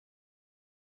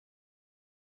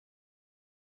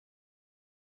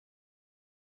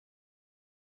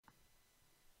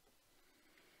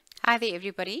Hi there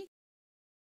everybody.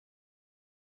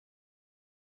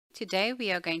 Today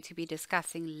we are going to be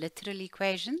discussing literal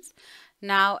equations.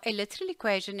 Now a literal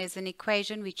equation is an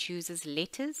equation which uses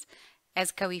letters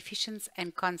as coefficients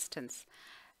and constants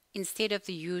instead of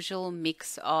the usual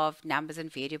mix of numbers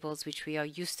and variables which we are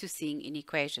used to seeing in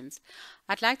equations.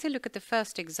 I'd like to look at the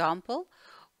first example.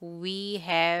 We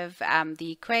have the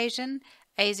equation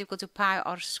a is equal to pi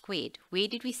r squared. Where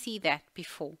did we see that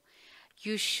before?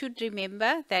 You should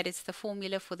remember that it's the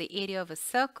formula for the area of a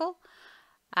circle.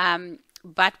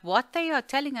 But what they are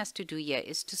telling us to do here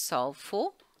is to solve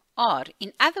for r.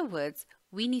 In other words,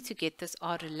 we need to get this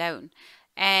r alone.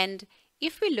 And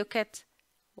if we look at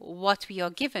what we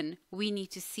are given, we need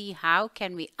to see how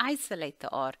can we isolate the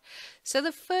r. So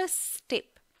the first step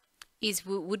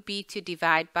would be to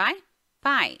divide by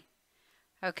pi.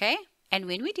 Okay? And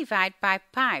when we divide by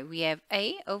pi, we have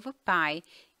a over pi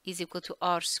is equal to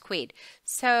r squared.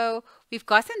 So we've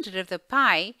gotten rid of the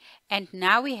pi and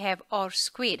now we have r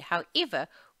squared. However,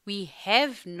 we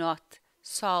have not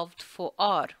solved for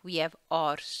r. We have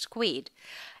r squared.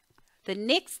 The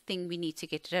next thing we need to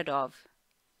get rid of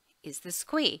is the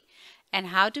square. And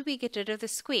how do we get rid of the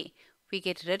square? We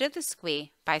get rid of the square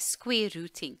by square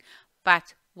rooting.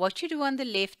 But what you do on the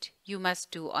left, you must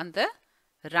do on the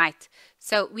right.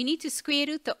 So we need to square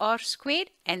root the r squared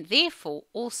and therefore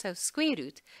also square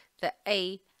root the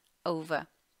a over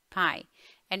pi.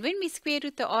 And when we square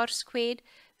root the r squared,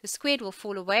 the squared will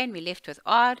fall away and we're left with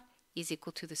r is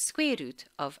equal to the square root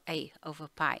of a over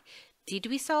pi. Did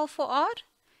we solve for r?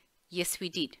 Yes, we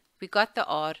did. We got the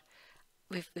r.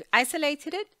 We've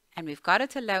isolated it and we've got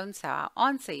it alone. So our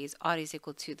answer is r is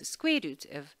equal to the square root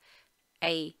of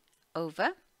a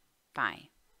over pi.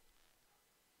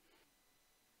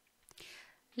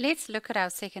 Let's look at our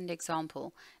second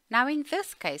example. Now in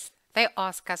this case, they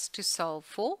ask us to solve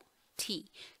for t.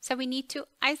 So we need to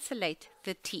isolate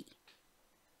the t.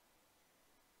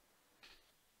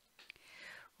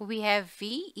 We have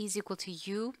v is equal to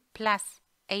u plus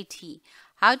at.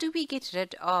 How do we get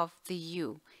rid of the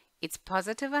u? It's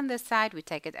positive on this side. We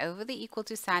take it over the equal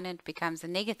to sign and it becomes a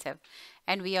negative.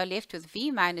 And we are left with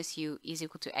v minus u is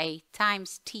equal to a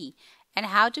times t. And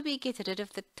how do we get rid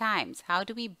of the times? How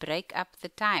do we break up the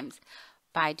times?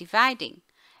 By dividing.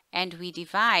 And we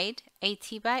divide at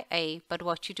by a, but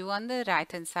what you do on the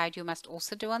right hand side, you must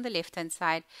also do on the left hand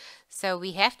side. So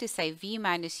we have to say v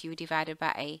minus u divided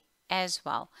by a as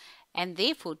well. And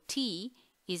therefore t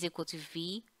is equal to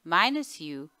v minus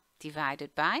u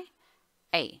divided by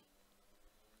a.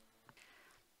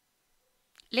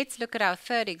 Let's look at our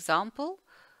third example.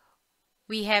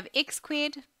 We have x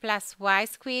squared plus y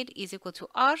squared is equal to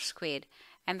r squared,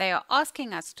 and they are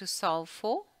asking us to solve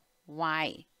for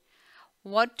y.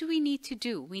 What do we need to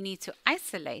do? We need to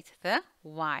isolate the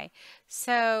y.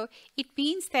 So it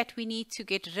means that we need to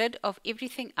get rid of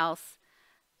everything else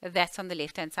that's on the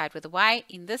left hand side with the y.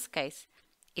 In this case,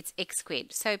 it's x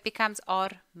squared. So it becomes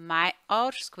r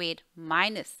squared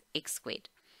minus x squared.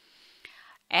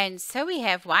 And so we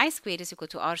have y squared is equal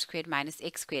to r squared minus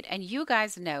x squared. And you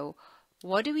guys know,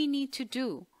 what do we need to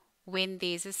do when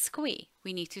there's a square?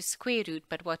 We need to square root,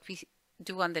 but what we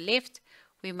do on the left,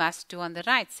 we must do on the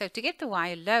right. So to get the y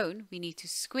alone, we need to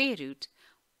square root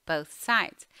both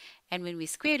sides. And when we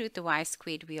square root the y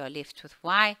squared, we are left with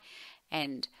y.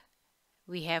 And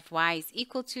we have y is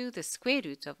equal to the square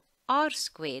root of r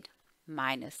squared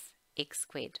minus x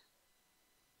squared.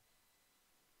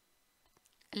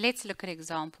 Let's look at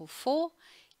example 4.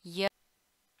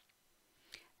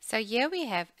 So here we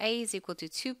have a is equal to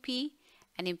 2p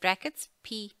and in brackets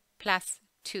p plus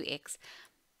 2x.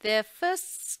 The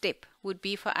first step would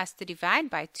be for us to divide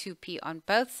by 2p on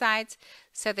both sides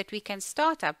so that we can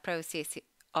start our process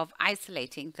of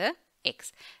isolating the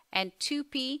x. And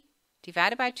 2p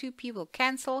divided by 2p will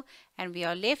cancel and we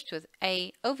are left with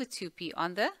a over 2p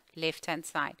on the left hand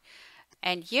side.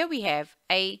 And here we have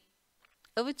a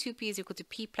over 2p is equal to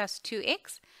p plus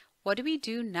 2x. What do we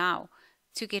do now?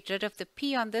 To get rid of the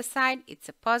p on this side, it's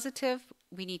a positive.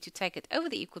 We need to take it over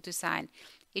the equal to sign.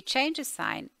 It changes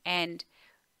sign and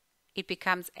it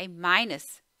becomes a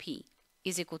minus p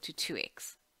is equal to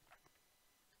 2x.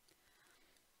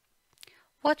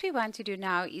 What we want to do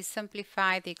now is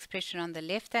simplify the expression on the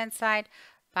left hand side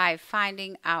by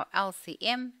finding our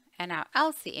LCM, and our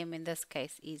LCM in this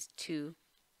case is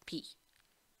 2p.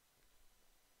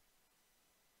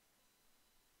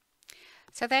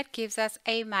 So that gives us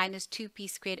a minus 2p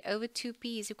squared over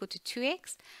 2p is equal to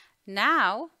 2x.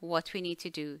 Now what we need to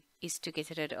do is to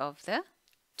get rid of the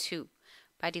 2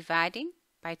 by dividing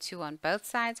by 2 on both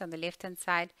sides, on the left hand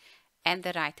side and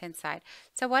the right hand side.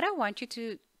 So what I want you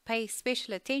to pay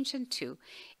special attention to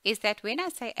is that when I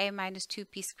say a minus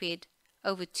 2p squared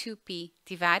over 2p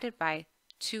divided by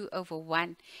 2 over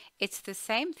 1, it's the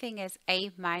same thing as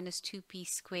a minus 2p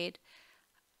squared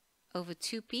over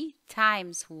 2p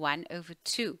times 1 over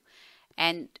 2.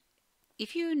 And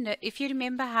if you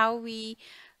remember how we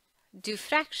do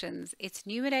fractions, it's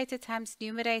numerator times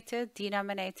numerator,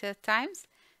 denominator times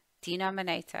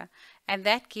denominator. And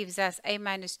that gives us a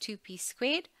minus 2p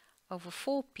squared over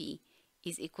 4p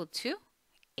is equal to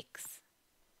x.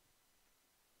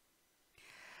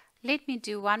 Let me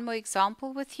do one more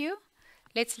example with you.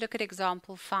 Let's look at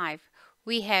example 5.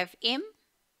 We have m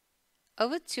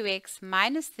over 2x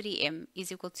minus 3m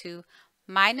is equal to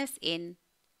minus n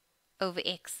over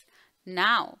x.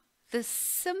 Now, the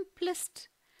simplest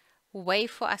way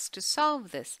for us to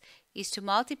solve this is to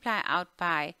multiply out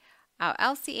by our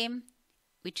LCM,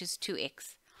 which is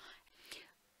 2x.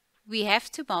 We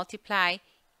have to multiply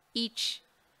each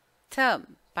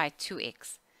term by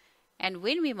 2x. And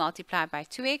when we multiply by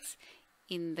 2x,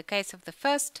 in the case of the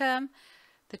first term,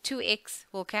 the 2x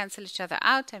will cancel each other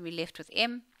out and we're left with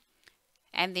m.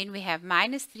 And then we have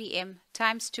minus 3m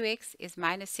times 2x is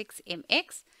minus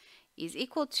 6mx is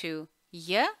equal to,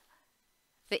 here,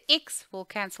 the x will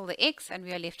cancel the x and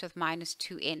we are left with minus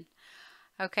 2n.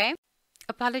 Okay?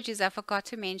 Apologies, I forgot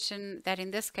to mention that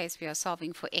in this case we are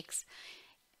solving for x.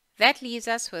 That leaves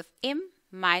us with m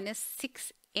minus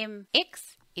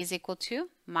 6mx is equal to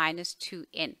minus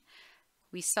 2n.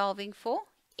 We're solving for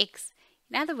x.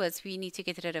 In other words, we need to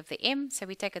get rid of the m, so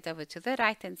we take it over to the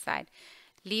right hand side,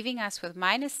 leaving us with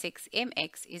minus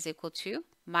 6mx is equal to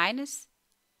minus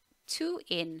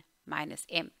 2n minus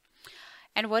m.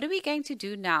 And what are we going to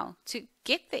do now? To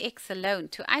get the x alone,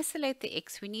 to isolate the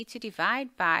x, we need to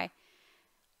divide by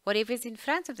whatever is in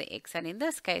front of the x, and in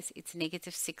this case it's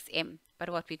negative 6m. But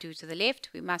what we do to the left,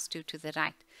 we must do to the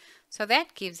right. So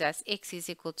that gives us x is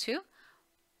equal to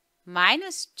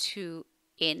minus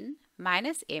 2n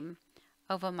minus m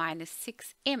over minus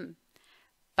 6m.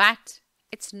 But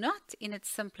it's not in its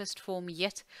simplest form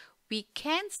yet. We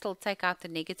can still take out the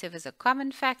negative as a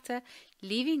common factor,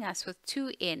 leaving us with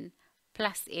 2n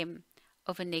plus m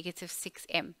over negative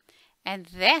 6m. And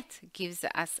that gives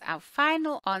us our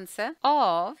final answer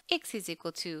of x is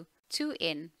equal to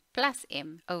 2n plus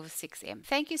m over 6m.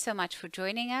 Thank you so much for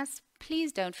joining us.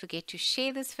 Please don't forget to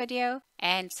share this video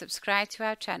and subscribe to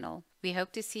our channel. We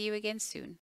hope to see you again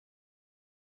soon.